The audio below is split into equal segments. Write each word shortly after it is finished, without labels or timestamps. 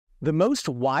The most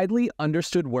widely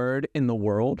understood word in the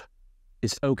world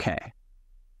is okay.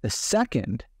 The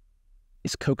second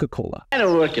is Coca-Cola. I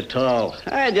don't work at all.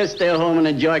 I just stay home and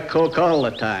enjoy Coke all the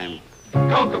time.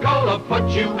 Coca-Cola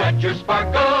puts you at your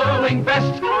sparkling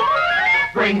best.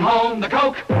 Bring home the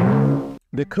Coke.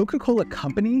 The Coca-Cola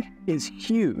company is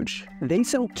huge. They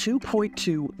sell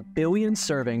 2.2 billion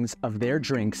servings of their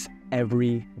drinks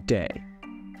every day.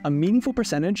 A meaningful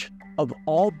percentage of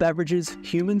all beverages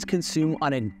humans consume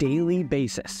on a daily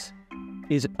basis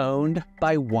is owned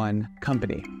by one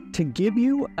company. To give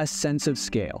you a sense of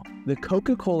scale, the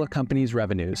Coca-Cola company's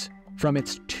revenues from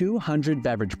its 200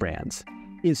 beverage brands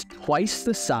is twice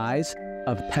the size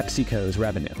of PepsiCo's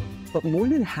revenue. But more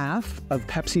than half of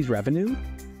Pepsi's revenue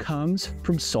comes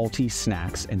from salty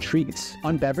snacks and treats.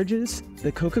 On beverages,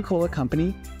 the Coca-Cola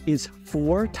company is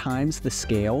 4 times the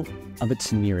scale of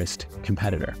its nearest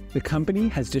competitor. The company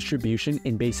has distribution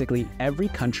in basically every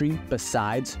country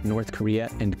besides North Korea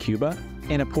and Cuba,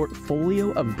 and a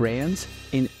portfolio of brands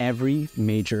in every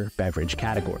major beverage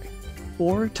category.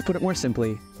 Or, to put it more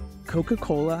simply,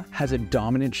 Coca-Cola has a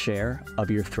dominant share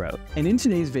of your throat. And in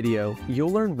today's video,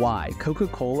 you'll learn why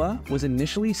Coca-Cola was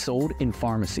initially sold in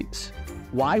pharmacies,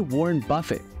 why Warren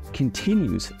Buffett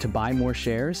continues to buy more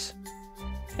shares,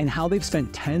 and how they've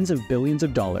spent tens of billions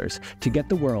of dollars to get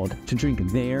the world to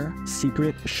drink their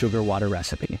secret sugar water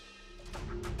recipe.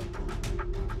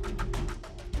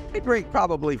 I drink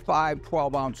probably 5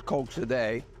 12-ounce Cokes a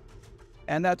day,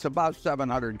 and that's about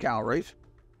 700 calories.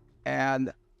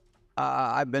 And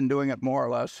I've been doing it more or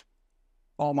less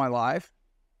all my life.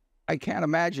 I can't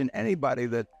imagine anybody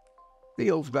that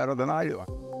feels better than I do.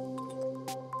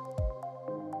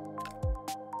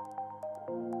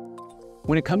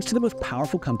 When it comes to the most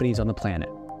powerful companies on the planet,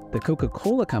 the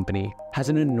Coca-Cola company has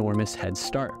an enormous head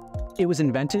start. It was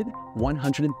invented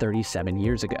 137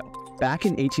 years ago. Back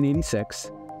in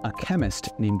 1886, a chemist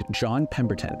named John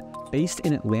Pemberton, based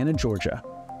in Atlanta, Georgia,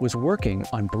 was working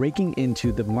on breaking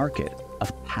into the market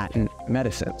of patent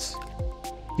medicines.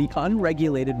 The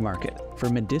unregulated market for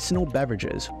medicinal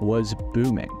beverages was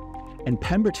booming, and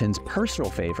Pemberton's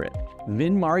personal favorite,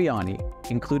 Vin Mariani,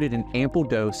 included an ample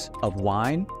dose of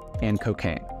wine and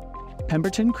cocaine.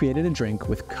 Pemberton created a drink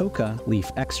with coca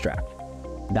leaf extract,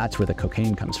 that's where the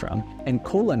cocaine comes from, and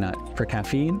cola nut for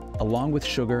caffeine, along with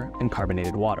sugar and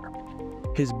carbonated water.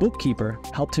 His bookkeeper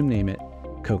helped him name it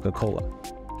Coca-Cola.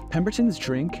 Pemberton's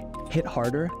drink hit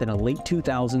harder than a late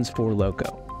 2000s Four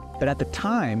Loko, but at the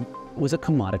time was a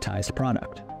commoditized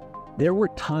product. There were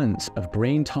tons of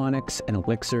brain tonics and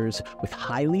elixirs with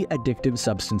highly addictive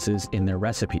substances in their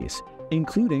recipes,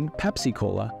 including Pepsi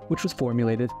Cola, which was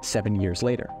formulated 7 years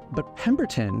later. But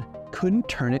Pemberton couldn't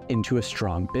turn it into a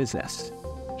strong business.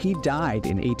 He died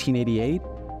in 1888,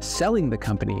 selling the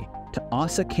company to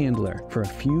Asa Candler for a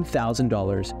few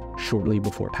 $1,000s shortly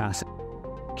before passing.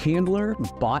 Candler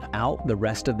bought out the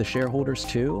rest of the shareholders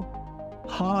too,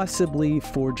 possibly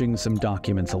forging some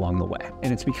documents along the way.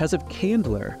 And it's because of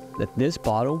Candler that this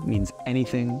bottle means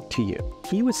anything to you.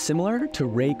 He was similar to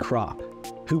Ray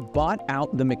Kroc, who bought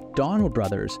out the McDonald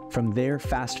brothers from their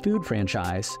fast food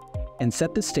franchise and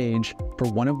set the stage for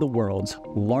one of the world's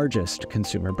largest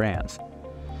consumer brands.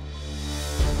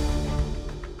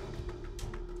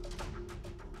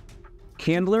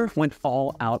 Candler went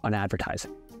all out on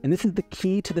advertising. And this is the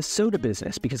key to the soda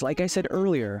business because, like I said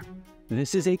earlier,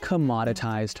 this is a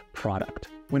commoditized product.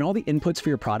 When all the inputs for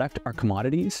your product are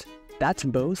commodities, that's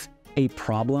both a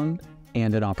problem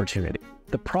and an opportunity.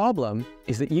 The problem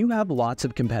is that you have lots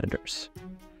of competitors.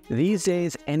 These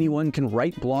days, anyone can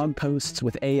write blog posts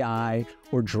with AI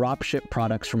or drop ship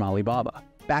products from Alibaba.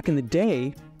 Back in the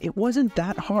day, it wasn't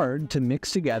that hard to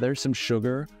mix together some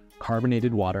sugar,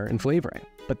 carbonated water, and flavoring.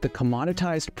 But the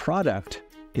commoditized product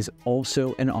is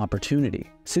also an opportunity.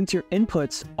 Since your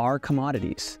inputs are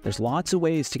commodities, there's lots of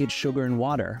ways to get sugar and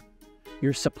water.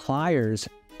 Your suppliers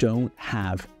don't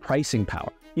have pricing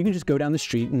power. You can just go down the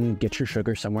street and get your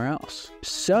sugar somewhere else.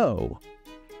 So,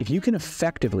 if you can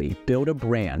effectively build a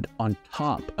brand on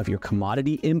top of your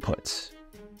commodity inputs,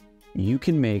 you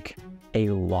can make a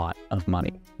lot of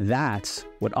money. That's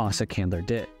what Asa Candler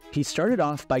did. He started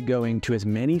off by going to as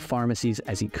many pharmacies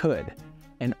as he could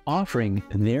and offering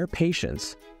their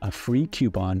patients a free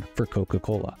coupon for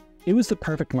Coca-Cola. It was the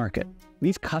perfect market.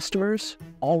 These customers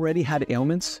already had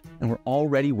ailments and were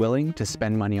already willing to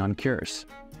spend money on cures.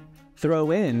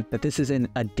 Throw in that this is an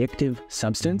addictive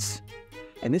substance,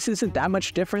 and this isn't that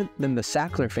much different than the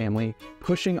Sackler family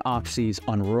pushing oxys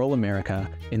on rural America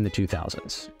in the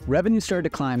 2000s. Revenue started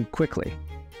to climb quickly,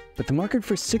 but the market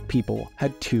for sick people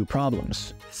had 2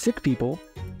 problems. Sick people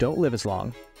don't live as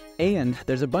long, and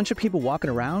there's a bunch of people walking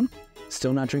around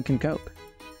still not drinking Coke.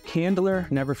 Candler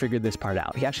never figured this part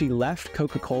out. He actually left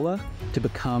Coca-Cola to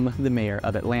become the mayor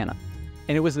of Atlanta.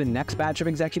 And it was the next batch of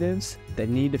executives that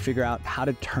needed to figure out how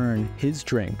to turn his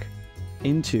drink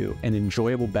into an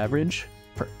enjoyable beverage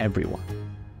for everyone.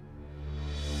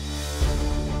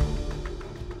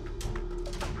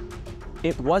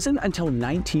 It wasn't until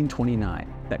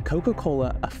 1929 that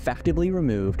Coca-Cola effectively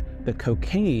removed the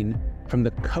cocaine from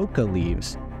the coca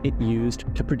leaves it used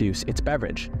to produce its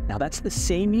beverage. Now that's the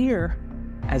same year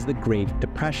as the Great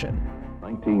Depression.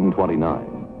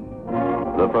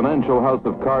 1929. The financial house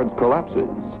of cards collapses,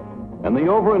 and the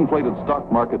overinflated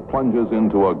stock market plunges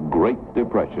into a Great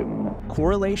Depression.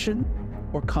 Correlation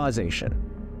or causation?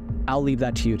 I'll leave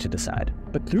that to you to decide.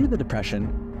 But through the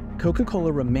Depression,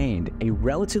 Coca-Cola remained a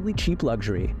relatively cheap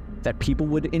luxury that people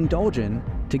would indulge in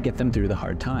to get them through the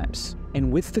hard times.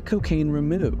 And with the cocaine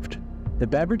removed, the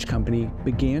beverage company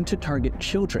began to target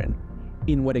children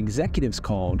in what executives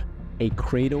called a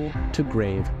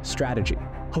cradle-to-grave strategy.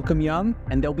 Hook 'em young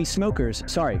and they'll be smokers,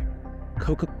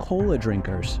 Coca-Cola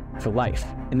drinkers for life.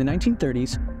 In the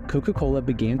 1930s, Coca-Cola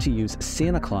began to use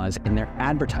Santa Claus in their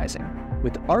advertising,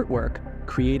 with artwork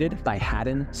created by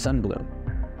Haddon Sundblom.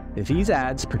 These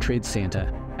ads portrayed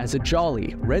Santa as a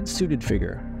jolly, red-suited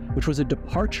figure, which was a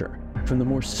departure from the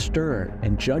more stern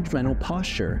and judgmental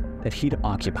posture that he'd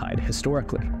occupied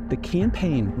historically. The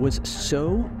campaign was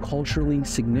so culturally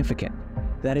significant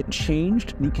that it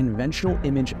changed the conventional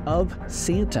image of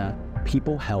Santa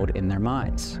people held in their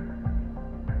minds.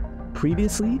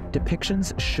 Previously,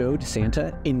 depictions showed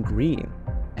Santa in green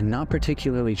and not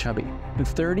particularly chubby. The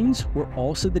 30s were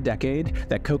also the decade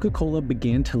that Coca-Cola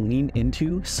began to lean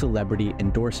into celebrity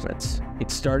endorsements.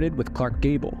 It started with Clark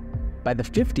Gable. By the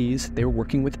 50s, they were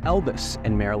working with Elvis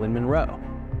and Marilyn Monroe.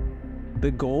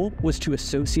 The goal was to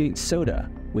associate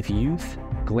soda with youth,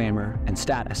 glamour, and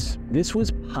status. This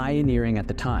was pioneering at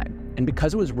the time, and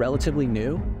because it was relatively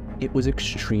new, it was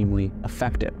extremely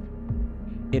effective.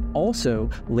 It also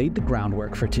laid the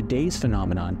groundwork for today's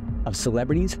phenomenon of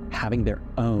celebrities having their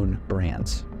own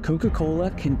brands.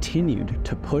 Coca-Cola continued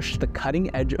to push the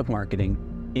cutting edge of marketing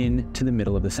into the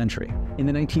middle of the century. In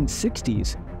the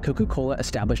 1960s, Coca-Cola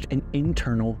established an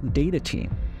internal data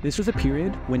team. This was a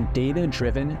period when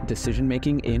data-driven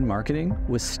decision-making in marketing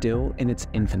was still in its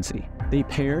infancy. They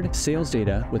paired sales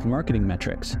data with marketing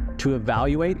metrics to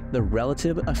evaluate the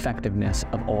relative effectiveness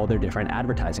of all their different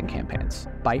advertising campaigns.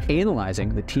 By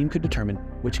analyzing, the team could determine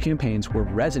which campaigns were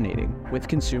resonating with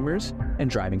consumers and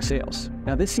driving sales.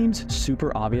 Now, this seems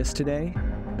super obvious today,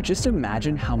 but just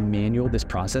imagine how manual this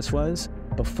process was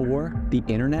before the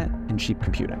internet and cheap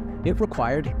computing. It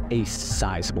required a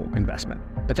sizable investment.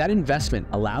 But that investment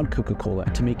allowed Coca-Cola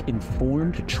to make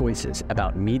informed choices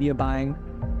about media buying,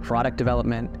 product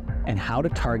development, and how to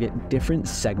target different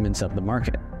segments of the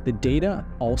market. The data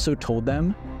also told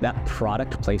them that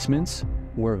product placements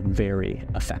were very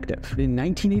effective. In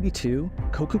 1982,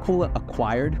 Coca-Cola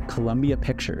acquired Columbia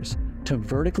Pictures to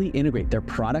vertically integrate their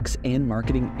products and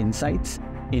marketing insights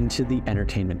into the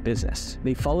entertainment business.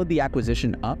 They followed the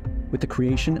acquisition up with the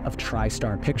creation of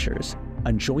TriStar Pictures,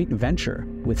 a joint venture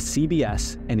with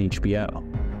CBS and HBO.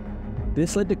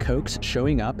 This led to Coke's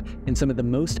showing up in some of the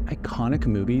most iconic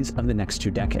movies of the next 2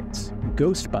 decades,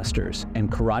 Ghostbusters and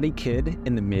Karate Kid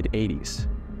in the mid-80s.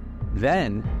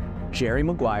 Then, Jerry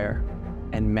Maguire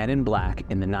and Men in Black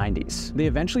in the 90s. They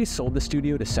eventually sold the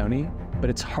studio to Sony, but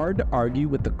it's hard to argue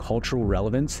with the cultural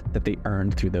relevance that they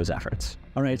earned through those efforts.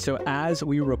 All right, so as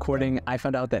we were recording, I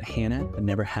found out that Hannah had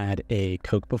never had a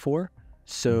Coke before,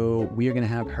 so we are gonna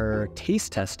have her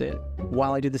taste test it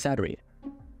while I do this ad read.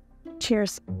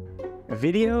 Cheers.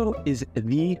 Video is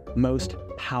the most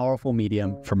powerful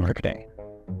medium for marketing.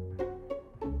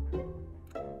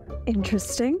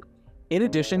 Interesting. In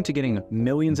addition to getting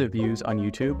millions of views on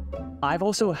YouTube, I've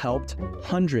also helped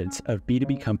hundreds of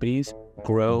B2B companies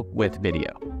grow with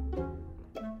video.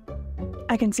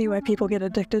 I can see why people get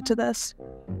addicted to this.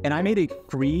 And I made a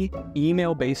free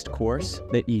email-based course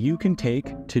that you can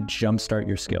take to jumpstart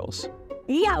your skills.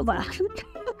 Yeah.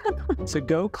 So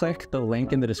go click the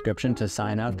link in the description to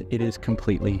sign up. It is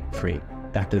completely free.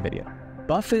 Back to the video.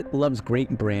 Buffett loves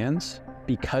great brands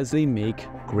because they make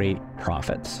great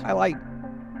profits. I like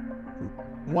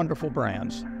wonderful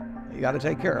brands. You got to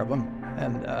take care of them.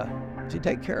 And if you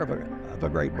take care of a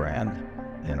great brand,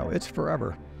 you know, it's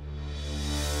forever.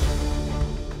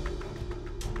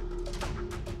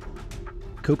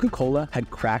 Coca-Cola had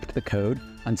cracked the code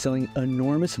on selling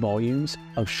enormous volumes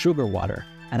of sugar water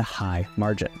at a high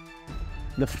margin.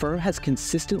 The firm has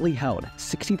consistently held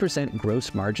 60%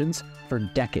 gross margins for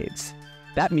decades.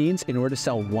 That means in order to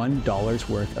sell $1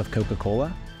 worth of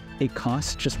Coca-Cola, it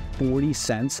costs just 40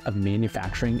 cents of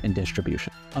manufacturing and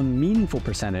distribution. A meaningful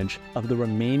percentage of the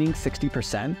remaining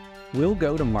 60% will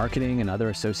go to marketing and other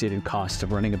associated costs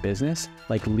of running a business,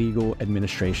 like legal,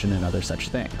 administration, and other such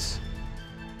things.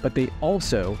 But they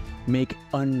also make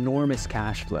enormous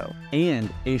cash flow and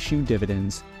issue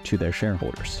dividends to their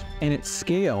shareholders. And at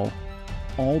scale,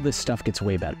 all this stuff gets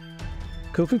way better.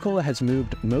 Coca-Cola has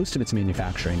moved most of its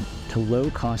manufacturing to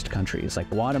low-cost countries like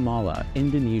Guatemala,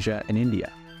 Indonesia, and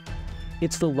India.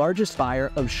 It's the largest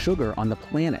buyer of sugar on the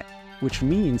planet, which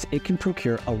means it can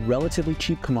procure a relatively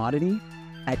cheap commodity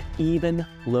at even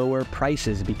lower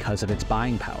prices because of its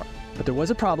buying power. But there was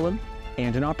a problem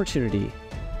and an opportunity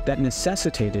that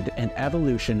necessitated an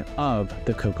evolution of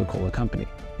the Coca-Cola company.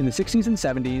 In the 60s and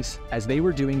 70s, as they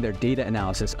were doing their data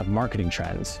analysis of marketing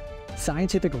trends,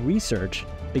 scientific research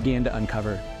began to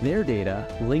uncover their data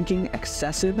linking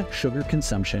excessive sugar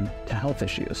consumption to health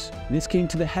issues. This came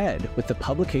to the head with the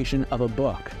publication of a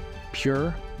book,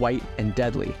 Pure, White, and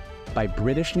Deadly, by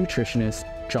British nutritionist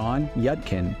John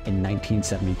Yudkin in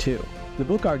 1972. The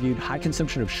book argued high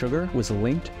consumption of sugar was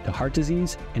linked to heart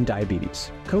disease and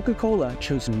diabetes. Coca-Cola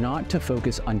chose not to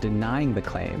focus on denying the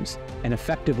claims and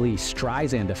effectively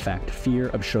Streisand effect fear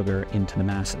of sugar into the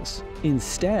masses.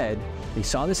 Instead, they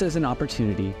saw this as an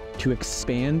opportunity to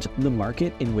expand the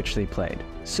market in which they played.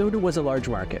 Soda was a large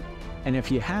market, and if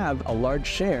you have a large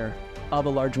share of a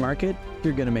large market,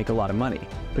 you're going to make a lot of money.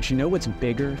 But you know what's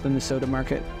bigger than the soda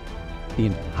market? The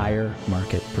entire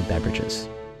market for beverages.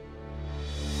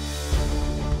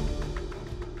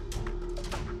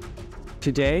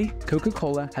 Today,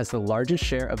 Coca-Cola has the largest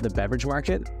share of the beverage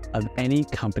market of any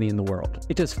company in the world.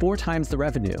 It does 4 times the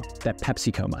revenue that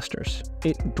PepsiCo musters.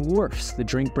 It dwarfs the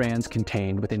drink brands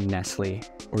contained within Nestle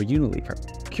or Unilever.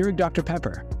 Keurig Dr.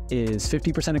 Pepper is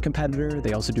 50% a competitor.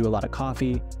 They also do a lot of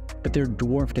coffee, but they're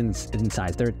dwarfed in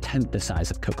size. They're a tenth the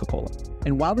size of Coca-Cola.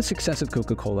 And while the success of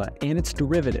Coca-Cola and its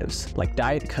derivatives like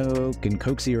Diet Coke and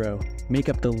Coke Zero make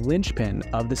up the linchpin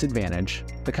of this advantage,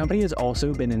 the company has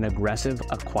also been an aggressive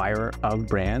acquirer of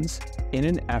brands in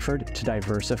an effort to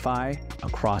diversify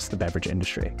across the beverage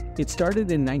industry. It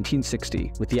started in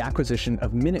 1960 with the acquisition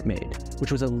of Minute Maid,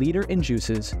 which was a leader in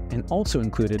juices and also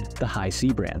included the High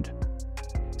C brand.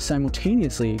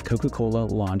 Simultaneously, Coca-Cola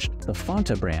launched the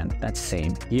Fanta brand that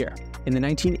same year. In the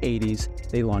 1980s,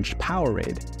 they launched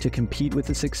Powerade to compete with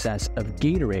the success of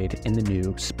Gatorade in the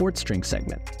new sports drink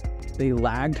segment. They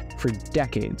lagged for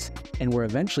decades and were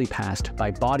eventually passed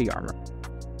by Body Armor,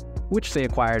 which they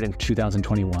acquired in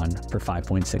 2021 for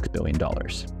 $5.6 billion.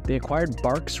 They acquired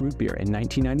Barq's Root Beer in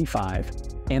 1995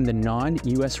 and the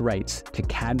non-US rights to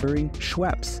Cadbury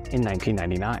Schweppes in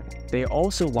 1999. They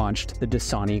also launched the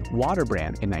Dasani water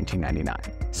brand in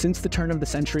 1999. Since the turn of the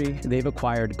century, they've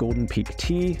acquired Golden Peak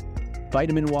Tea,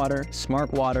 Vitamin Water,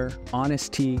 Smart Water,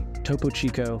 Honest Tea, Topo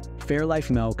Chico, Fairlife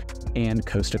Milk, and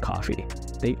Costa Coffee.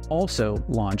 They also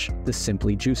launched the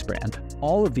Simply Juice brand.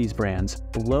 All of these brands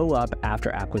blow up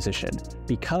after acquisition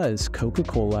because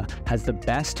Coca-Cola has the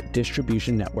best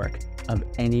distribution network of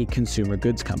any consumer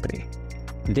goods company.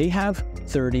 They have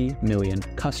 30 million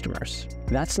customers.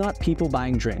 That's not people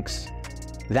buying drinks.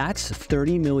 That's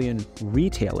 30 million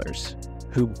retailers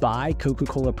who buy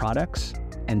Coca-Cola products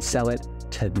and sell it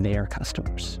to their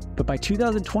customers. But by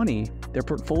 2020, their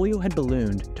portfolio had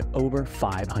ballooned to over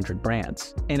 500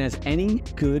 brands. And as any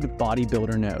good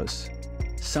bodybuilder knows,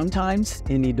 sometimes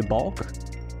you need to bulk,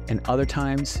 and other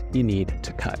times you need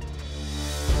to cut.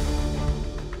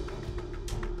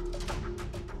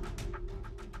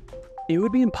 It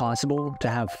would be impossible to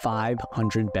have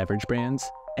 500 beverage brands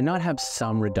and not have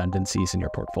some redundancies in your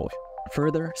portfolio.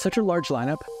 Further, such a large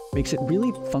lineup makes it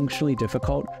really functionally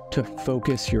difficult to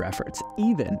focus your efforts,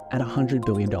 even at a $100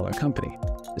 billion company.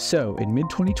 So in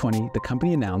mid-2020, the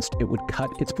company announced it would cut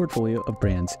its portfolio of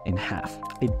brands in half.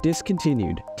 It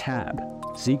discontinued Tab,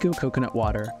 Zico Coconut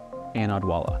Water, and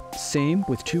Odwalla. Same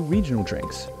with 2 regional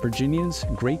drinks, Virginia's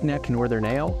Great Neck Northern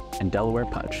Ale and Delaware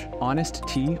Punch. Honest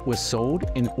Tea was sold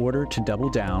in order to double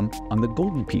down on the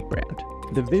Golden Peak brand.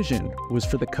 The vision was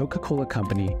for the Coca-Cola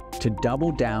company to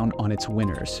double down on its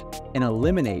winners and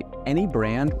eliminate any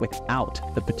brand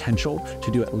without the potential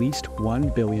to do at least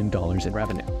 $1 billion in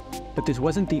revenue. But this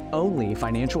wasn't the only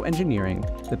financial engineering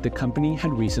that the company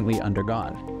had recently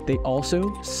undergone. They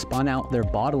also spun out their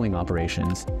bottling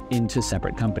operations into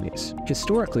separate companies.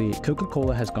 Historically,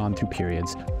 Coca-Cola has gone through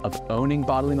periods of owning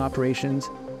bottling operations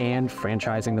and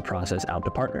franchising the process out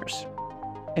to partners.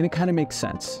 And it kind of makes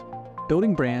sense.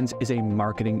 Building brands is a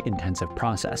marketing-intensive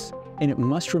process, and it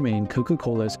must remain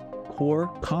Coca-Cola's core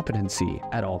competency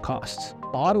at all costs.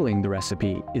 Bottling the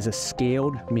recipe is a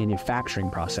scaled manufacturing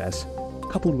process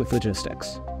coupled with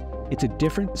logistics. It's a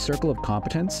different circle of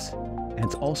competence, and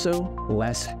it's also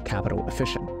less capital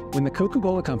efficient. When the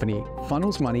Coca-Cola company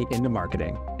funnels money into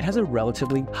marketing, it has a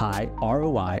relatively high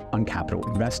ROI on capital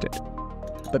invested.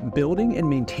 But building and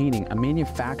maintaining a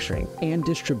manufacturing and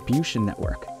distribution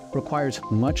network requires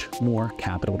much more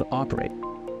capital to operate.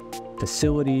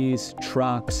 Facilities,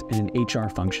 trucks, and an HR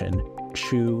function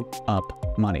chew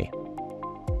up money.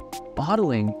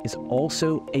 Bottling is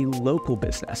also a local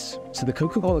business, so the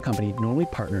Coca-Cola company normally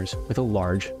partners with a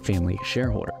large family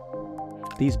shareholder.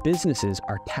 These businesses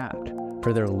are tapped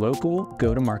for their local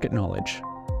go-to-market knowledge,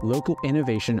 local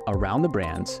innovation around the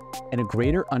brands, and a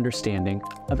greater understanding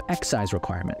of excise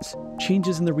requirements,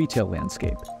 changes in the retail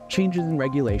landscape, changes in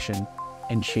regulation,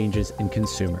 and changes in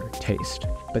consumer taste.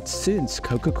 But since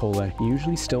Coca-Cola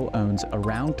usually still owns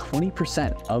around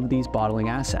 20% of these bottling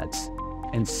assets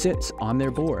and sits on their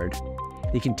board,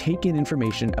 they can take in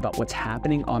information about what's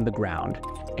happening on the ground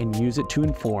and use it to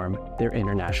inform their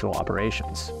international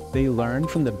operations. They learn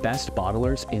from the best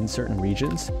bottlers in certain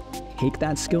regions, take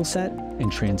that skill set, and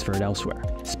transfer it elsewhere.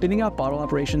 Spinning out bottle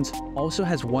operations also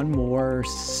has one more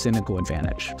cynical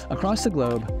advantage. Across the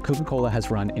globe, Coca-Cola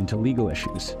has run into legal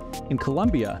issues. In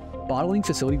Colombia, bottling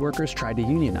facility workers tried to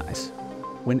unionize.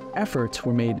 When efforts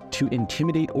were made to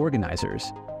intimidate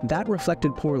organizers, that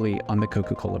reflected poorly on the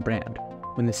Coca-Cola brand.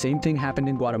 When the same thing happened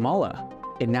in Guatemala,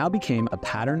 it now became a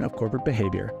pattern of corporate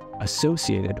behavior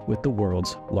associated with the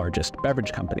world's largest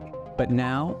beverage company. But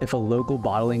now, if a local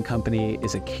bottling company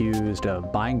is accused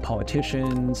of buying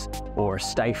politicians or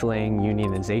stifling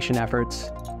unionization efforts,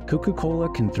 Coca-Cola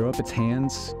can throw up its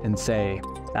hands and say,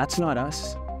 "That's not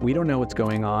us. We don't know what's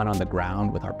going on the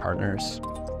ground with our partners.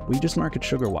 We just market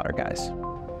sugar water, guys."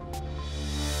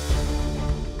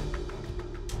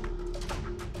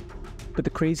 But the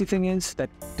crazy thing is that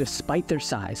despite their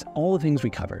size, all the things we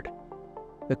covered,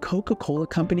 the Coca-Cola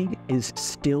company is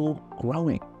still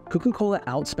growing. Coca-Cola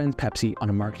outspends Pepsi on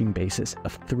a marketing basis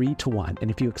of 3-to-1,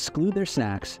 and if you exclude their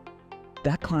snacks,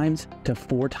 that climbs to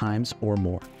 4 times or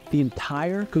more. The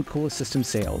entire Coca-Cola system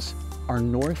sales are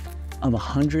north of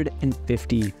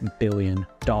 $150 billion.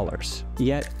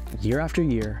 Yet, year after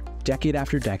year, decade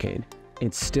after decade,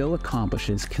 it still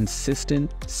accomplishes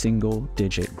consistent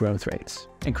single-digit growth rates.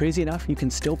 And crazy enough, you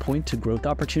can still point to growth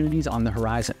opportunities on the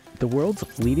horizon. The world's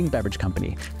leading beverage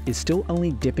company is still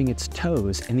only dipping its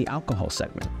toes in the alcohol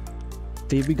segment.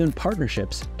 They've begun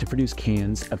partnerships to produce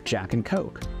cans of Jack and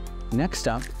Coke. Next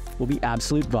up will be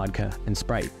Absolute Vodka and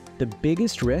Sprite. The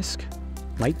biggest risk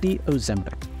might be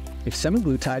Ozempic. If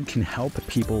semaglutide can help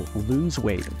people lose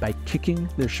weight by kicking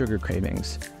their sugar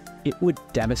cravings, it would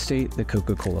devastate the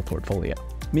Coca-Cola portfolio.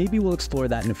 Maybe we'll explore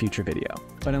that in a future video.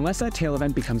 But unless that tail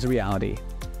event becomes a reality,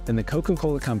 then the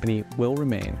Coca-Cola company will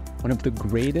remain one of the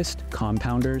greatest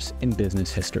compounders in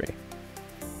business history.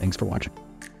 Thanks for watching.